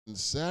On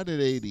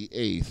Saturday the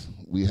 8th,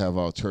 we have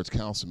our church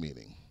council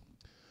meeting.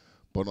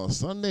 But on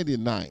Sunday the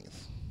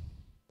 9th,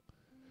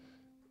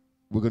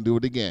 we're going to do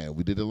it again.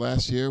 We did it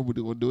last year. We're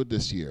going to do it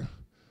this year.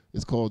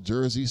 It's called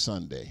Jersey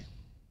Sunday.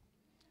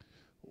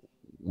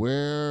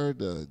 Wear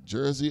the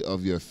jersey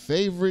of your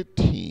favorite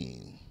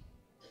team,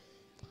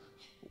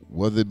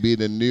 whether it be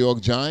the New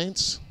York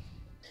Giants,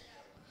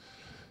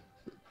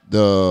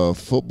 the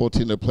football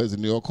team that plays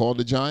in New York called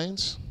the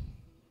Giants,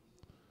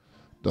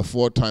 the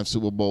 4-time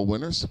Super Bowl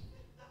winners.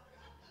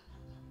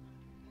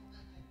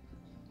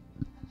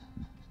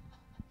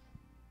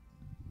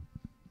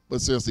 But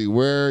seriously,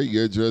 wear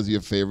your jersey,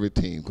 your favorite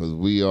team,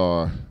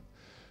 because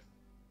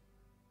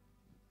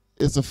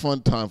it's a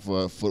fun time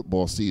for a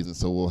football season,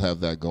 so we'll have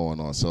that going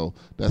on. So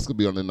that's going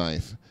to be on the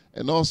 9th.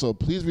 And also,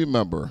 please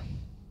remember,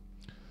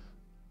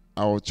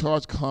 our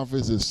charge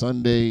conference is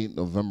Sunday,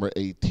 November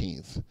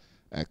 18th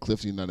at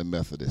Clifton United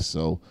Methodist.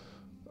 So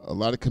a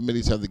lot of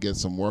committees have to get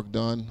some work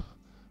done.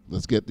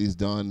 Let's get these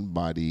done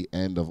by the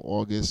end of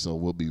August, so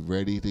we'll be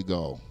ready to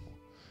go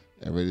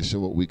and ready to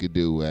show what we could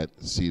do at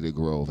Cedar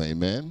Grove.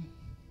 Amen?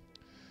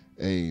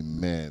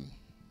 Amen.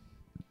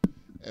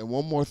 And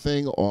one more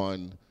thing,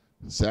 on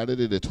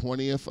Saturday the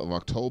 20th of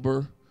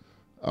October,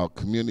 our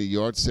community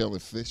yard sale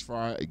and fish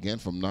fry, again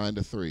from 9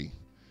 to 3.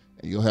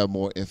 And you'll have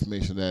more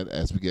information on that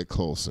as we get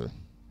closer.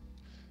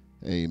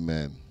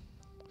 Amen.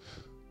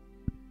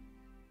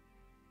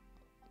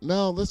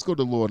 Now let's go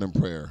to the Lord in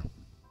prayer.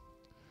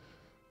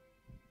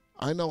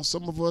 I know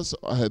some of us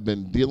have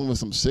been dealing with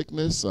some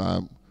sickness.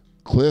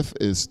 Cliff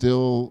is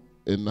still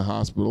in the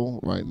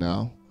hospital right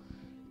now.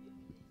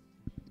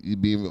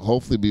 He'll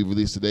hopefully be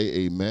released today.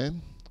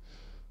 Amen.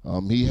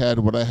 He had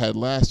what I had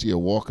last year,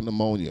 walking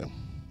pneumonia.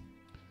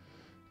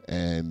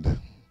 And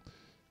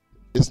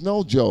it's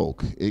no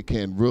joke. It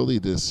can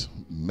really just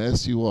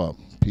mess you up.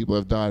 People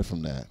have died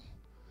from that.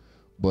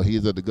 But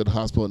he's at a good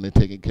hospital, and they're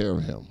taking care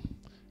of him.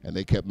 And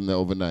they kept him there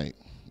overnight.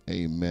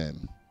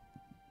 Amen.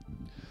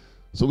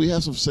 So we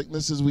have some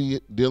sicknesses we're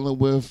dealing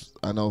with.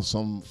 I know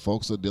some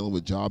folks are dealing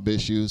with job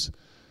issues.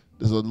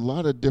 There's a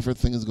lot of different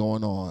things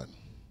going on.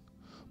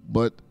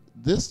 But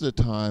this is the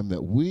time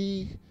that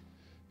we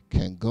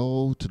can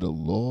go to the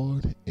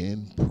Lord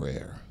in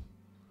prayer,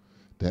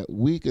 that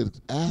we could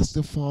ask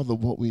the Father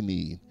what we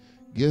need,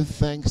 give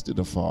thanks to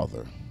the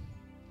Father,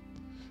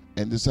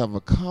 and just have a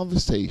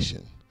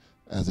conversation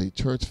as a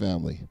church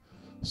family.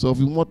 So if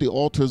you want the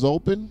altars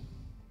open,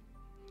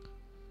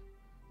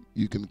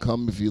 you can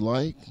come if you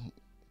like.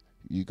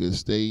 You can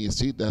stay in your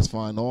seat, that's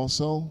fine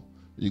also.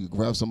 You can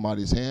grab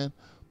somebody's hand,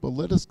 but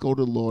let us go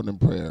to the Lord in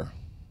prayer.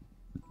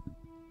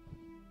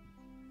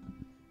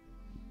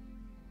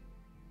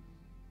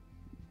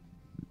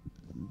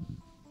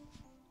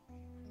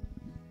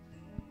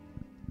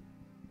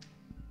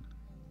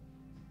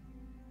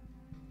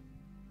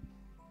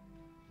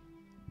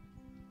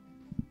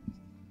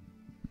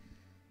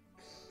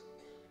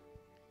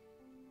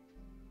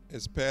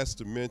 As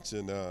Pastor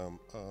mentioned,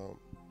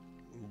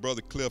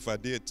 Brother Cliff, I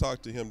did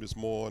talk to him this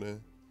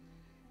morning,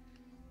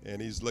 and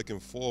he's looking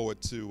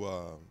forward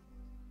to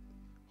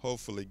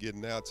hopefully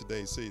getting out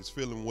today. He says he's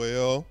feeling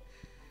well,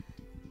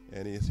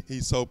 and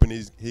he's hoping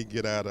he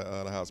get out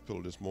of the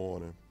hospital this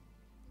morning.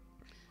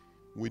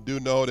 We do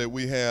know that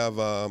we have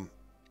a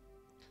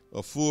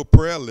full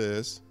prayer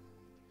list,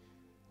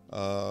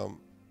 and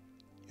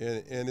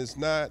it's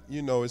not,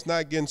 it's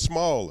not getting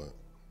smaller.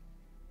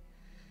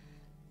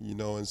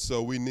 And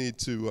so we need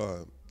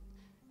to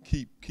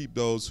keep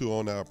those who are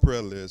on our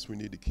prayer list. We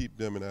need to keep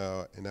them in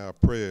our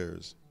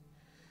prayers.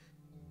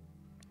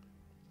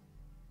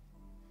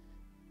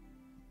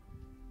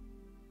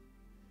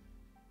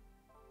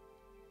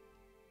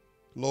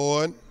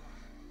 Lord,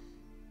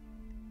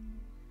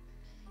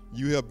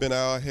 you have been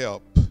our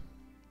help,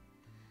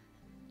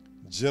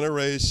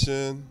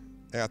 generation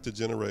after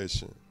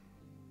generation.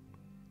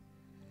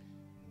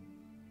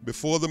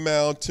 Before the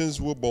mountains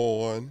were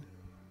born,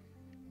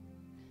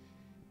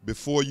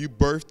 before you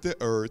birthed the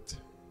earth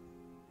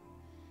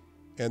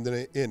and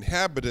the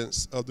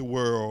inhabitants of the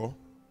world,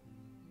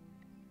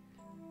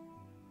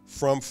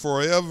 from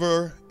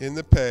forever in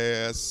the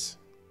past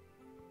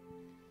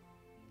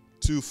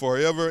to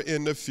forever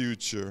in the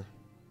future,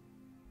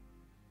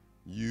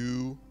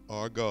 you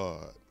are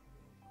God.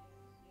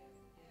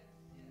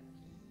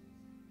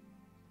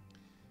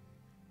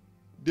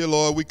 Dear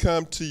Lord, we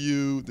come to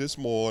you this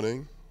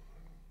morning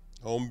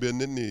on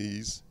bended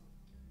knees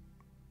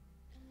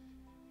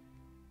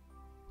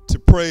to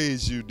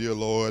praise you, dear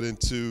Lord,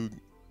 and to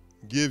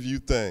give you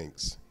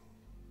thanks.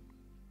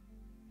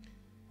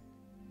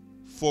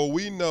 For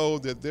we know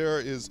that there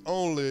is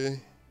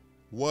only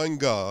one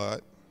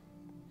God,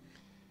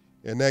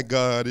 and that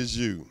God is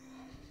you.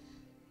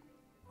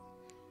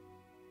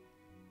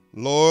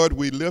 Lord,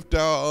 we lift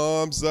our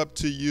arms up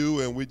to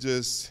you, and we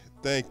just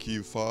thank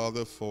you,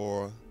 Father,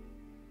 for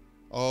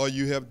all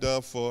you have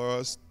done for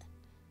us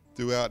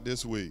throughout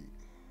this week.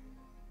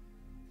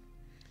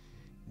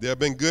 There have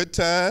been good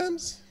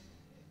times.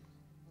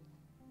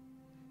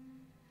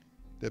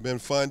 There have been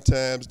fun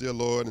times, dear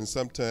Lord, and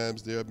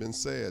sometimes there have been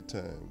sad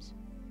times.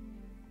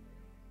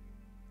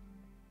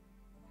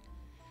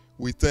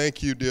 We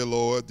thank you, dear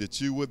Lord,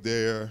 that you were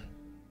there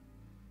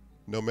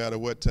no matter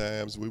what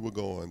times we were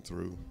going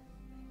through.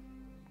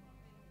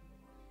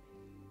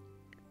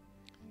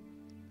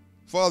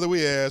 Father,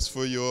 we ask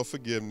for your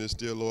forgiveness,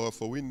 dear Lord,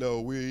 for we know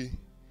we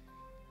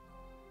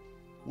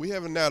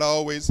have not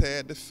always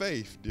had the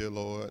faith, dear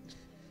Lord.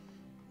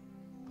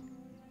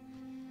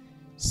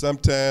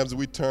 Sometimes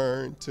we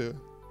turn to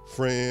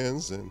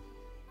friends and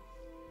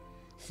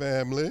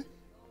family.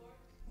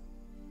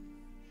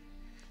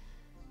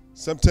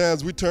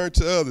 Sometimes we turn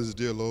to others,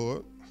 dear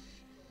Lord.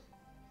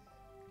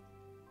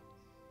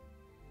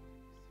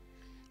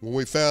 When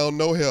we found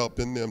no help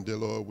in them, dear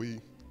Lord,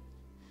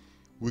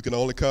 we can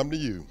only come to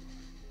you.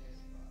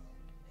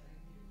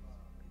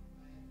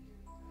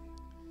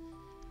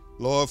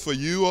 Lord, for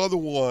you are the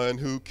one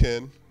who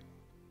can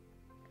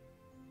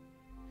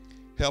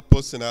help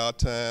us in our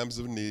times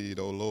of need,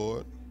 oh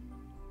Lord.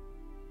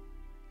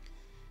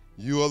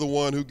 You are the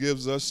one who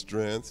gives us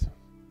strength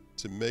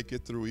to make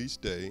it through each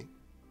day.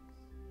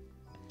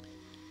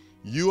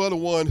 You are the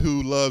one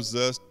who loves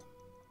us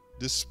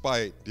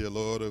despite, dear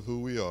Lord, of who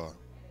we are.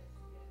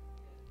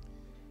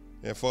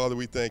 And Father,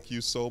 we thank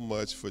you so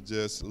much for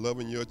just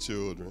loving your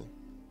children.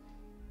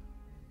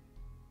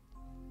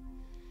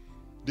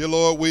 Dear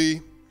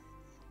Lord,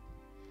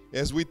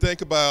 as we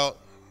think about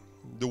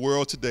the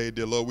world today,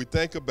 dear Lord, we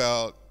think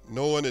about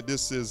knowing that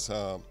this is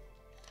the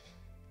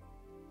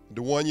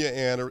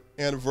 1-year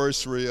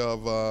anniversary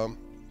of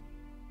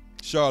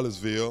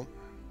Charlottesville,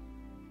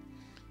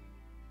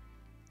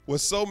 where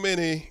so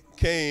many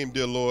came,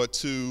 dear Lord,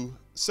 to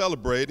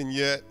celebrate, and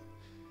yet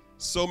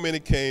so many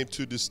came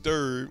to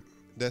disturb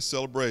that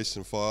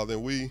celebration, Father.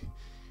 And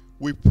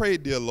we pray,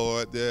 dear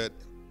Lord, that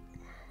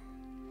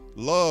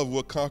love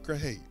will conquer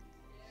hate.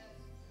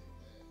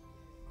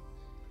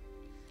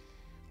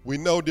 We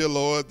know, dear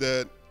Lord,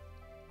 that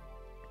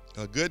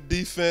a good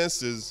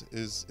defense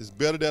is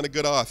better than a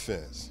good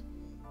offense.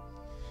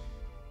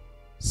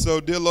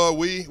 So, dear Lord,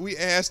 we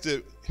ask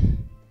that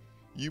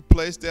you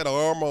place that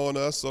armor on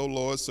us, oh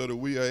Lord, so that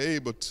we are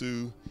able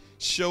to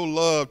show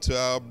love to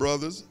our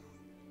brothers,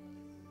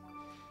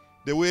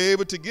 that we're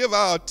able to give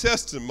our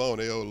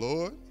testimony, oh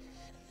Lord.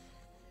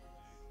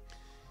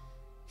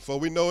 For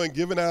we know in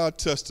giving our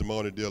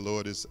testimony, dear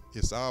Lord,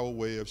 it's our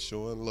way of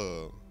showing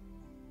love.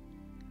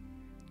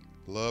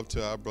 Love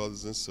to our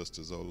brothers and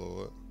sisters, oh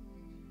Lord.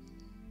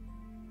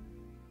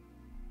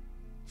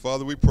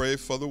 Father, we pray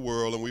for the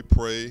world, and we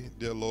pray,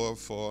 dear Lord,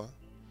 for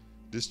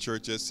this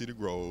church at Cedar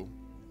Grove.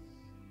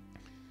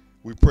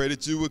 We pray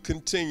that you would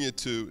continue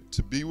to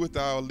be with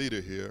our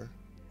leader here,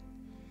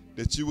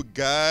 that you would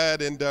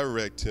guide and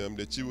direct him,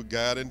 that you would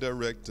guide and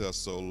direct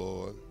us, oh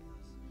Lord,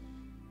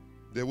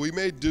 that we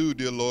may do,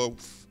 dear Lord,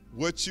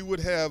 what you would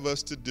have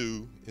us to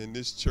do in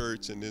this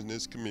church and in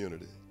this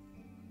community.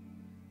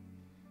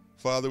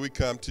 Father, we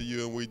come to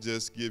you and we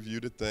just give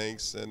you the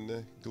thanks and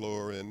the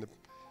glory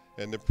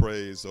and the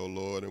praise, oh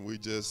Lord, and we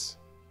just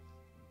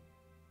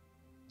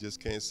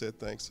can't say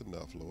thanks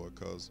enough, Lord,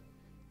 because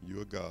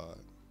you're God.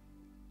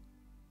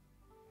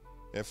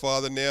 And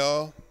Father,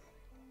 now,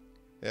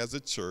 as a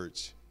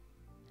church,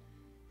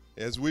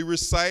 as we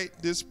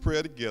recite this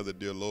prayer together,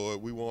 dear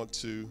Lord, we want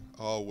to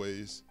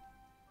always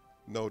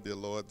know, dear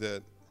Lord,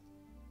 that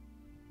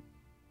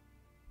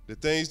the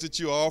things that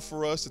you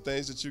offer us, the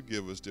things that you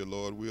give us, dear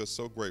Lord, we are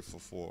so grateful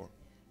for.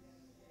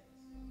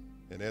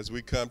 And as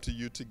we come to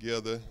you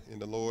together in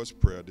the Lord's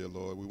Prayer, dear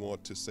Lord, we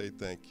want to say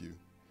thank you.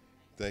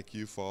 Thank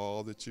you for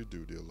all that you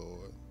do, dear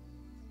Lord.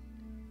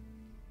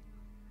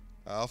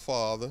 Our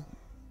Father,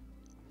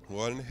 who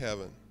art in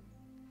heaven,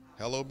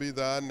 hallowed be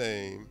thy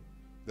name.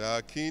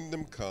 Thy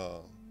kingdom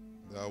come,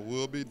 thy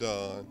will be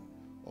done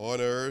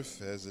on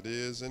earth as it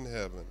is in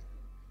heaven.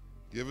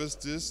 Give us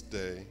this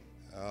day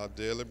our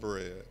daily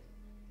bread,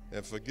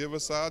 and forgive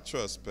us our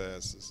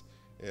trespasses,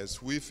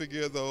 as we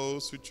forgive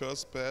those who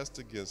trespass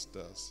against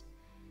us.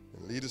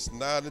 And lead us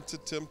not into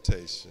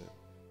temptation,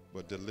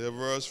 but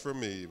deliver us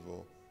from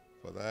evil.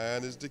 For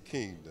thine is the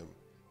kingdom,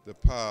 the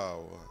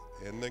power,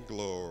 and the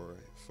glory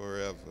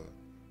forever.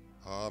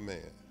 Amen.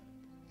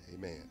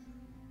 Amen.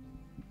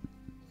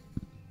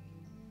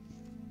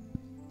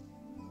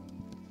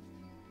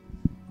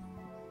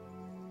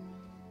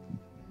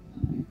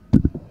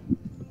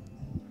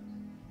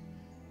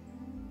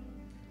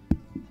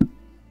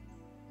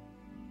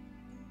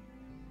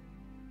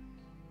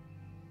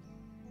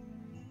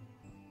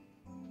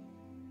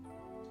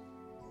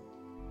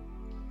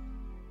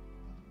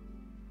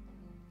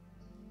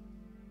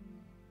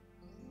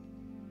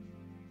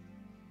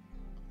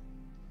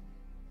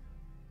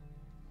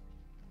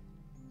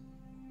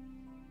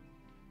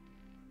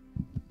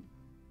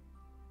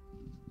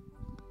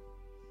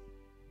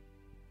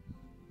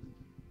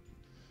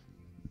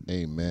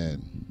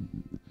 Amen.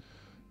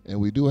 And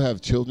we do have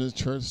children's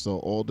church, so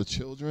all the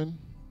children,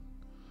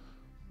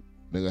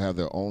 they're going to have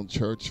their own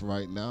church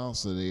right now,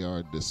 so they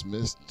are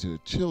dismissed to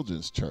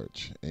children's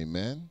church.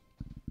 Amen.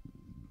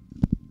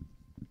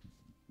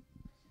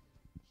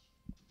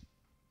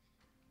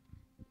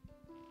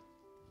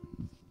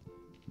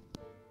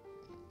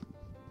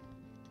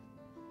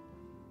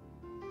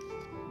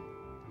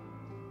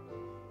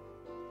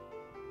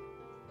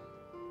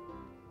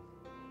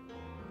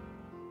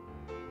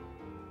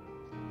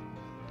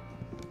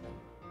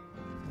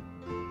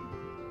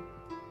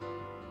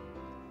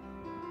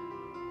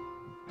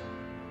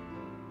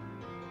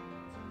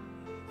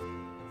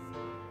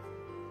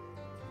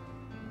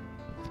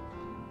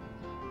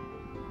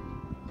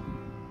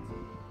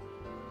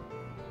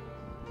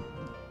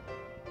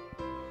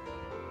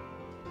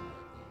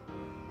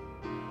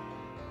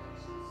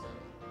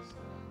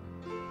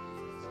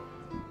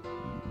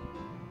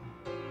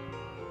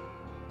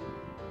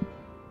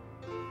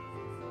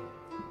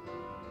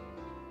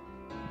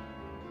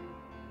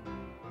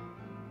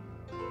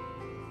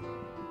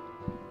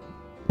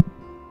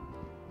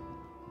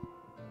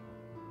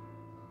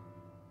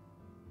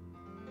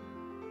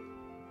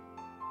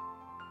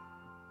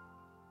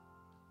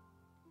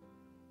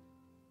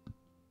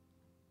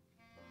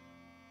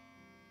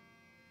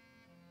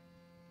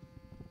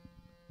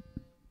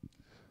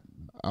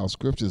 Our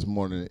scripture this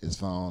morning is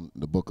found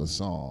in the book of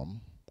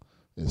Psalm.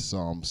 It's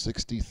Psalm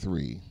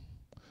 63,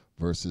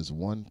 verses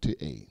 1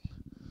 to 8.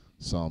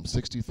 Psalm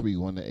 63,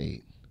 1 to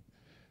 8.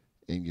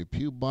 In your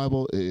Pew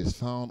Bible, it is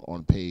found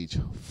on page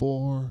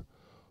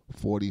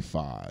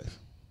 445.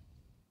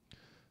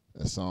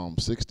 That's Psalm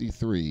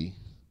 63,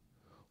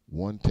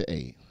 1 to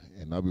 8.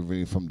 And I'll be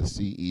reading from the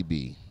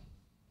CEB.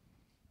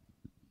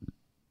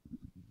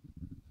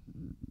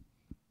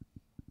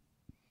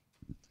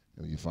 And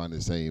when you find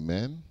it, say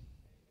amen.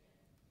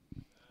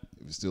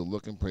 If you're still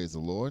looking, praise the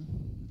Lord.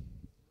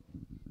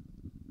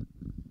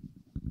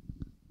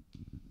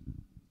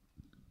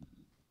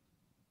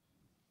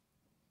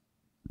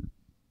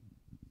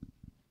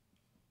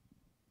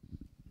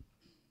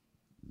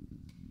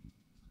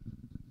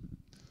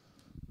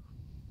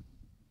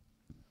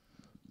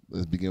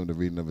 Let's begin with the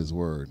reading of his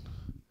word.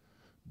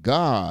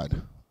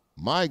 God,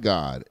 my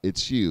God,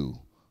 it's you.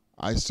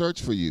 I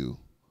search for you.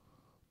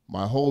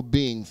 My whole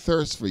being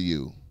thirsts for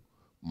you.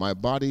 My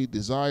body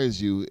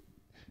desires you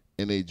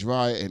in a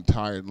dry and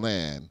tired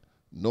land,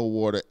 no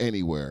water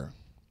anywhere.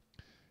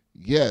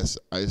 Yes,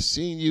 I've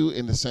seen you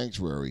in the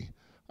sanctuary.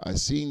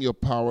 I've seen your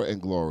power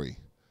and glory.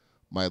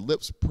 My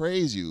lips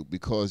praise you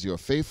because your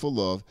faithful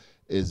love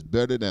is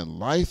better than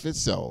life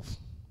itself.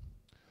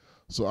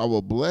 So I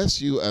will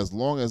bless you as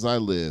long as I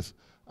live.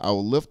 I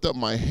will lift up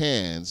my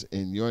hands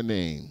in your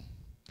name.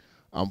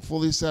 I'm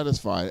fully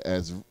satisfied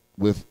as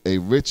with a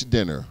rich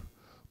dinner.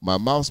 My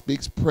mouth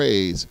speaks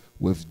praise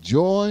with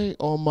joy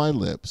on my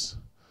lips.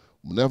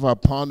 Whenever I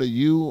ponder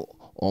you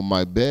on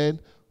my bed,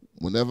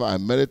 whenever I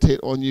meditate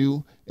on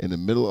you in the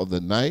middle of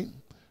the night,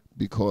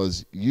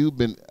 because you've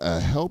been a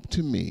help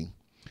to me,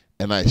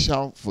 and I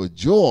shout for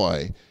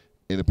joy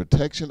in the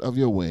protection of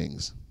your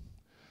wings.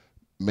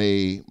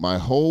 May my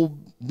whole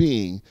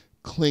being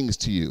clings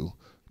to you.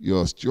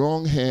 Your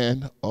strong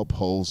hand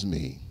upholds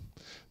me.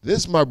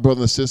 This, my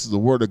brothers and sisters, is the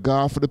word of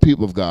God for the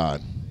people of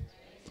God.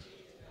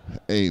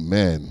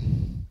 Amen.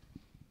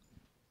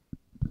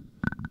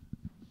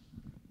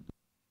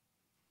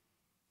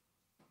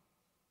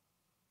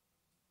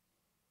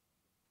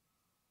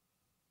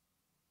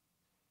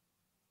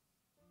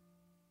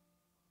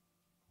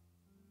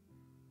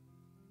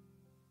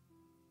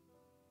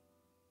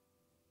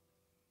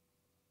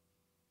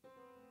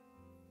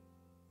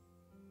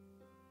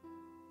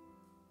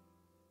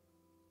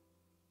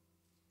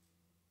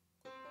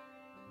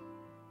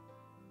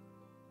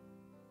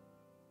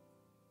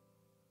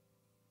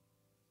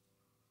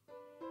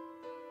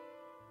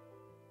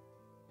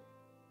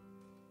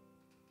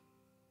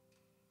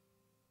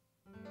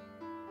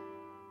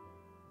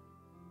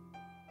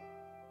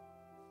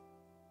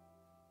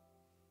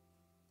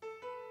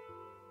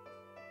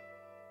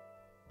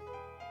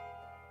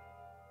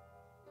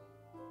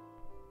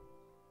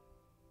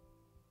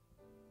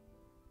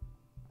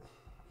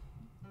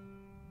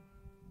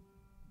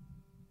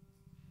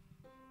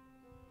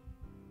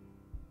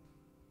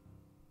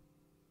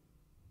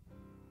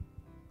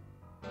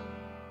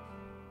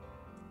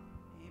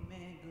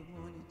 Good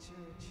morning,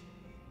 church.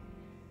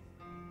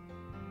 I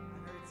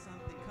heard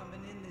something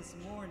coming in this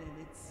morning.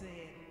 It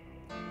said,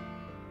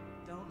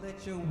 don't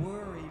let your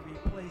worry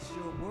replace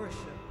your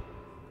worship.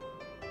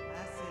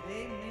 I said,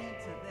 amen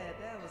to that.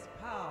 That was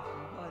powerful,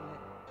 wasn't it?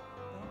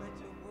 Don't let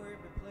your worry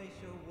replace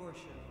your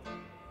worship.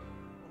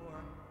 Or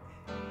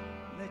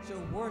let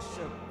your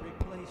worship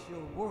replace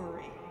your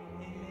worry.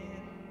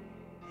 Amen.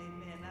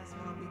 Amen. That's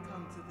why we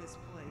come to this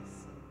place.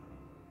 So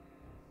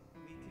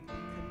we can be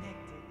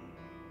connected.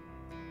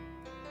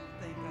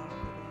 Thank God for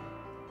that.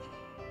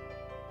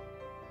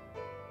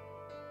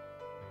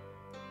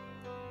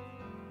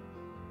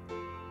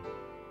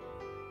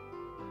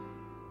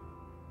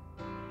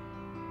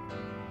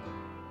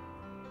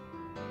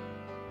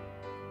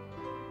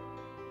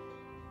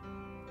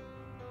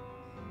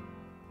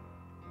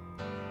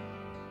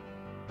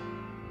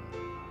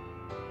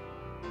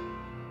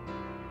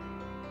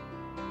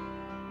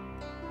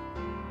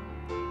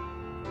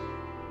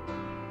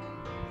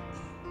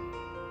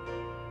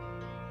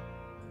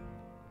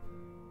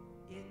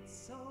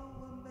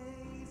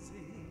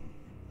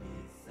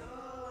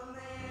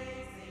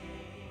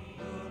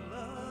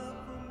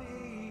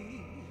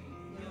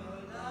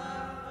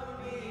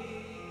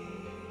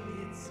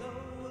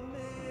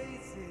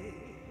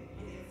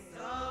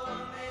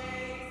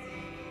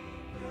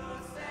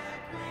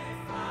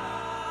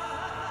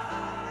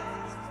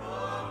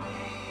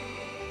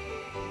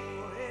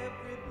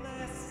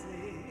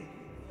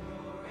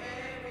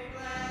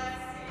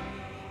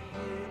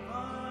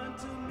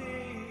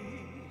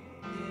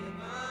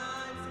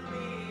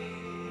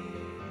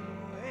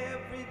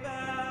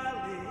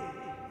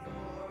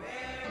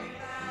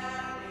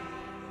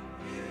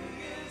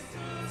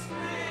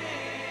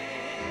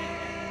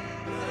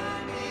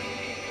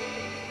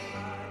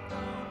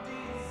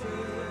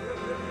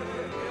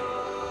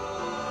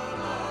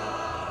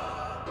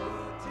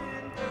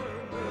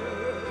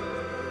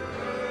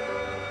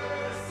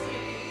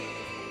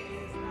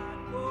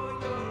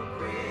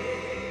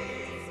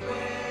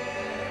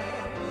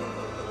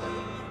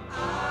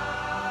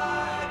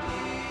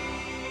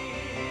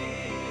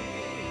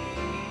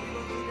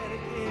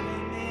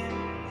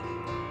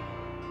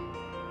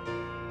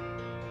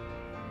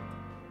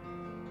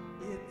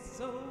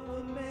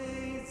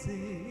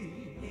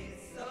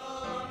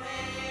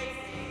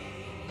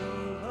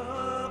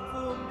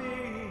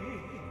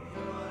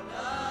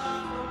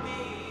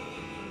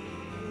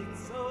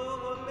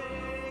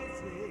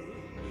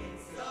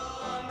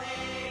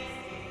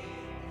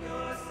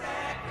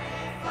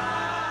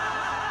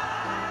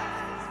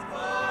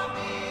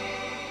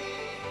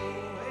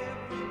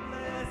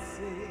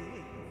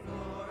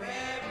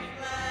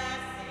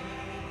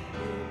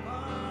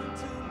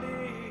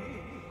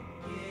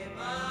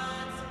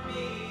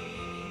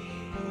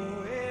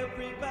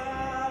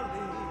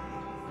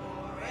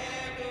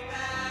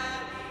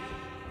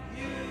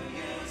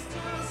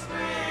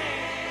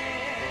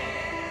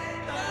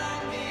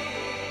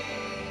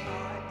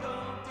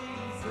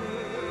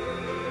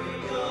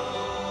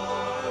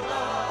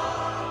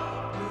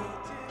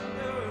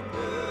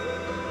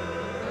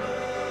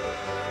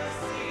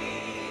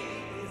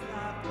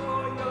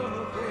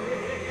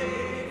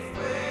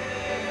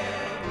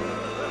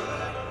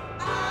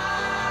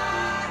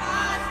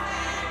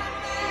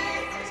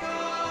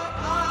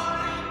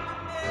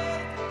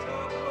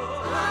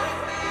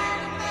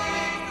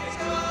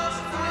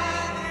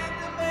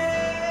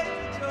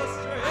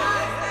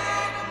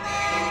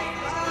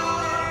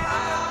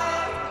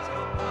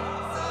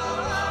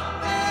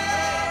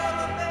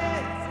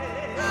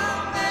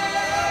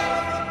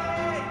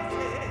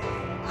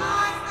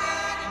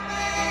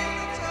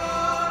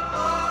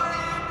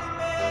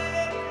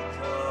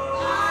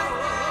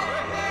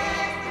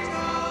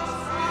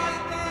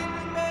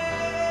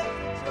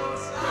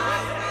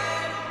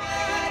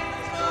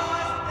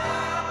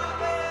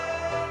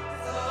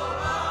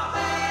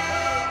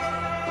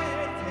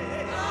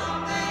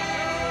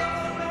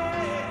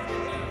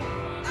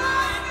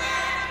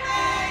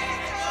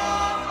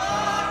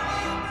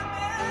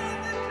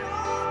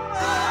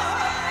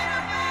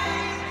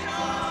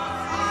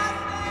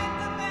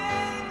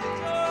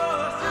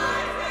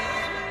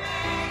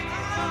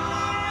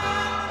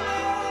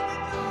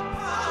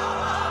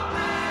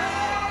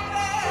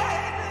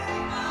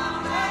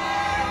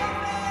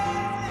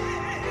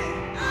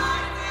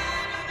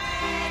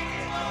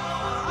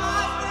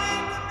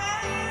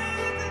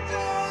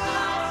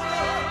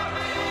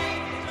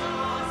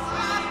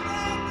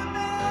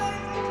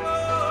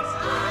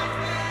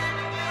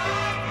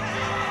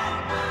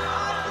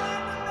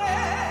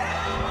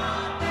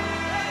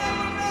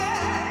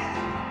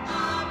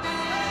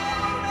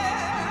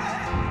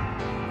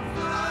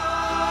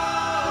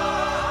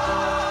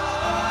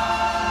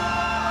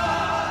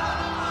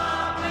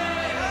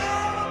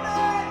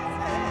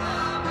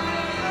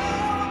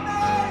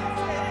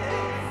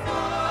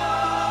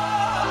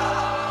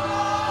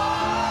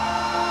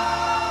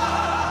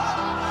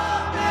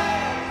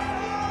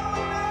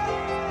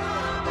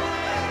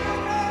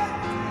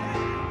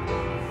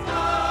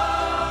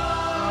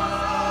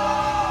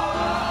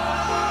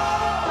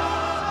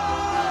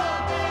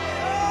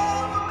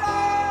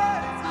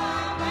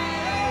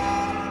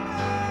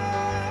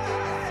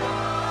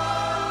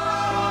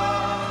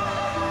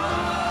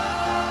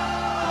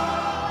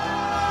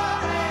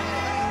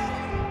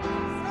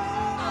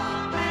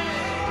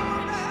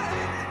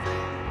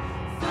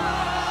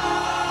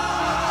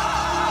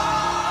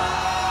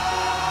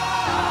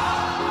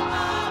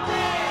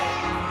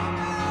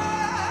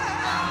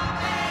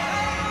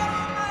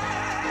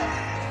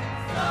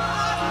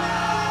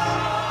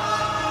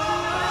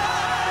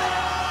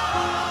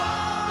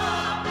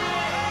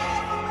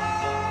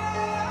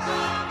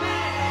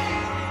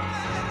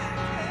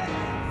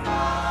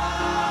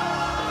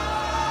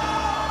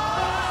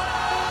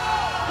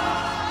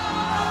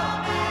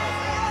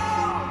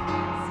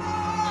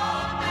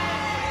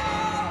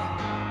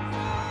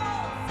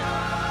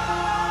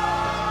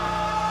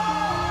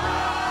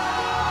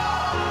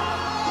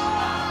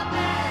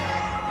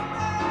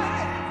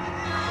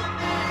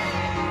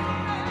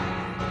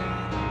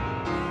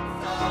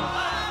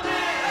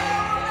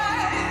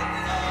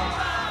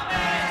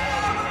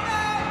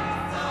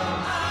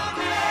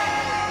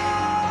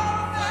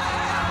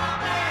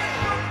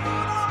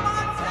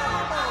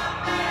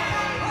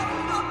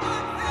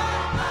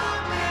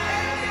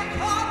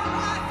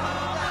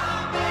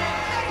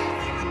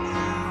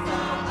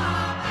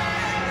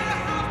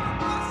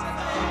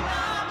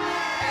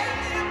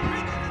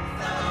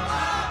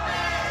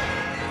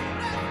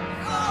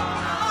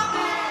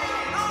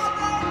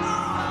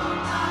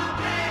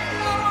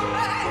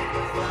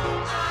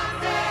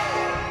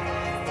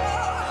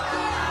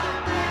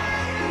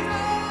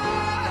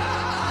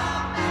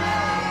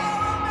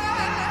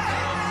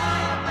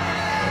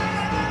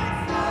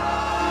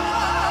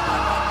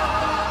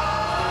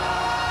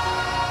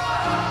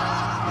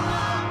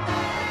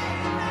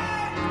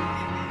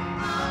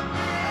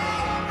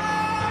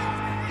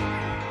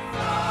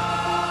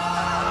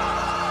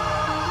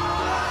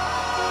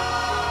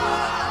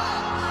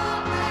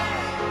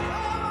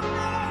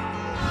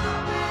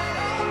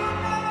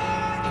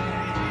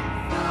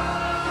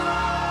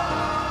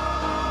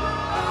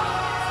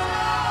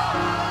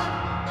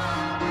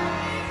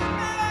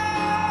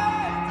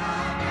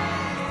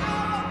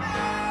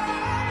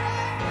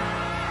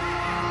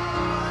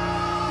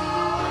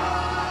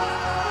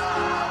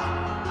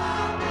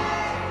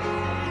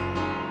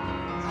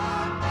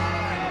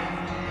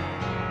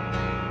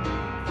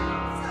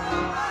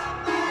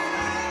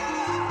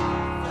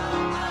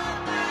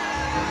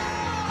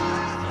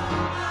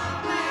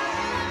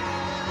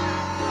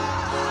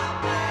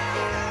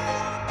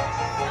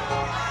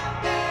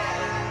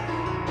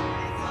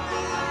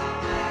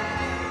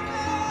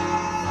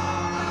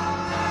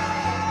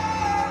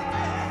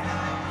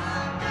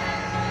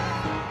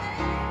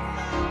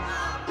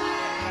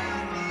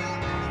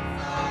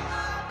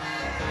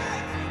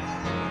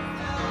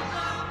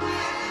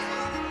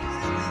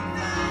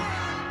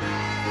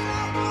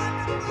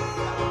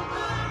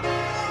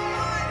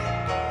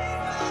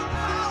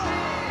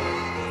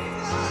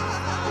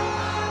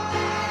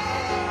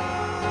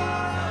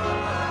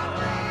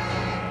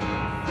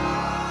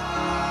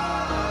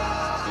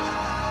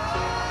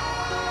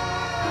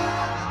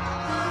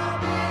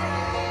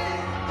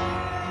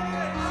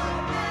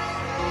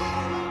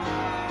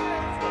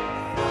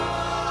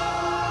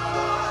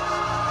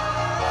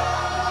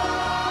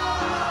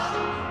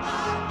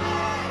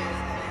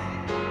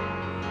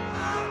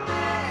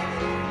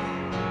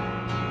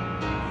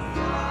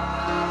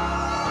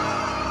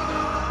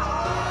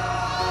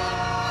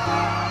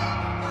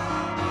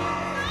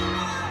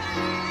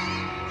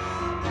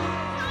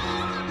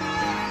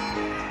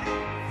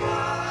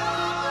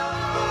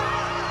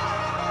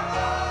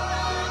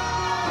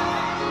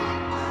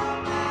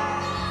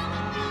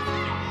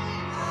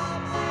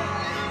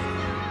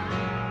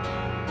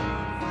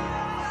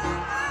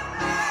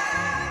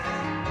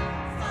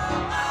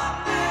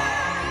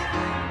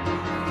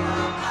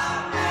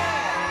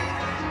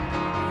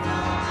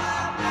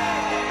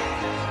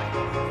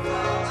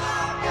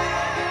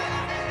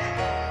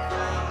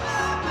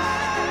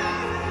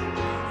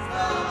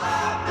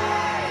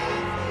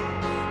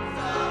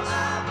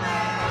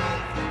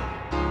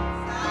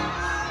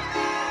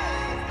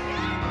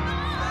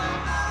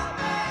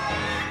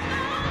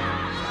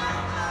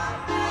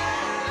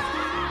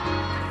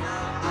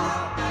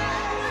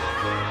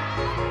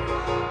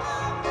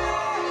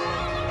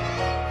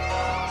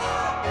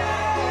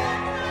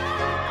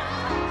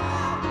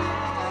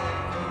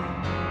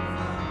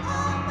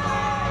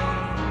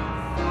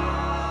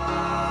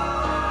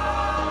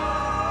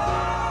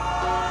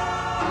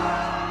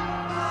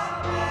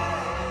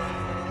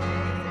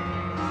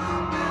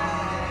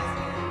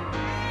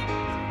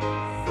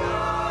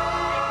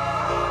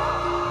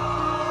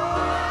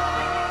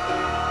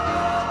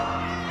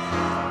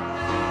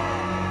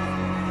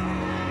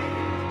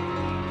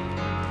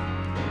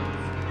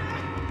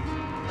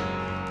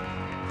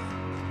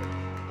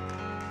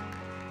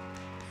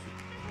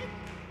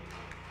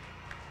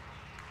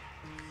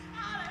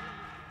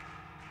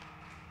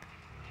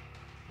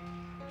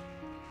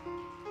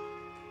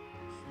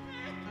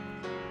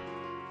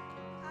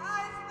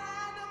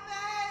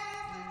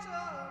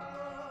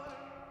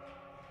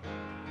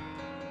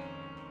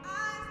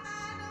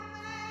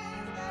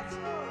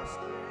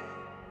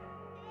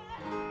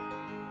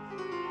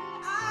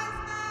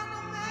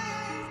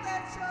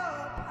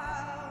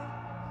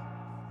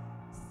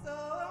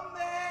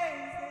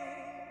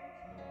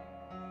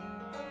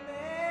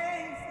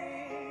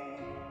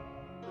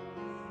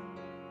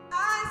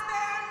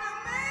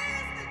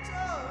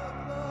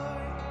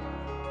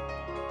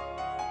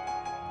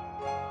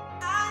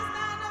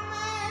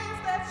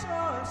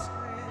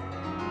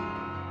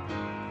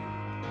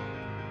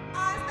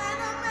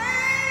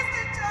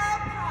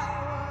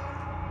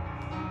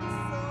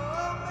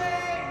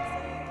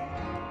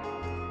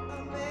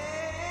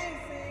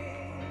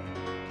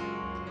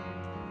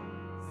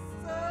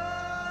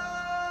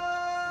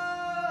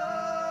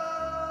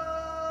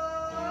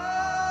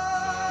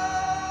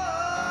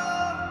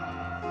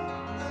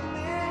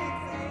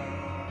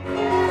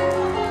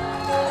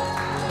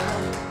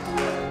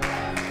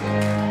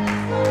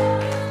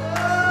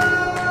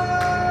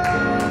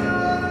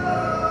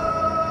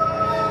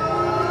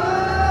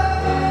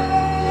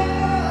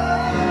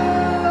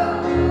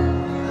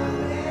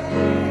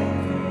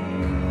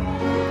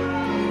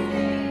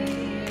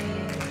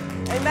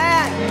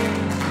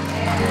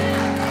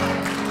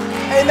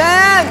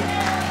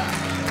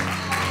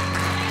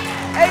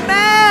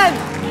 Amen.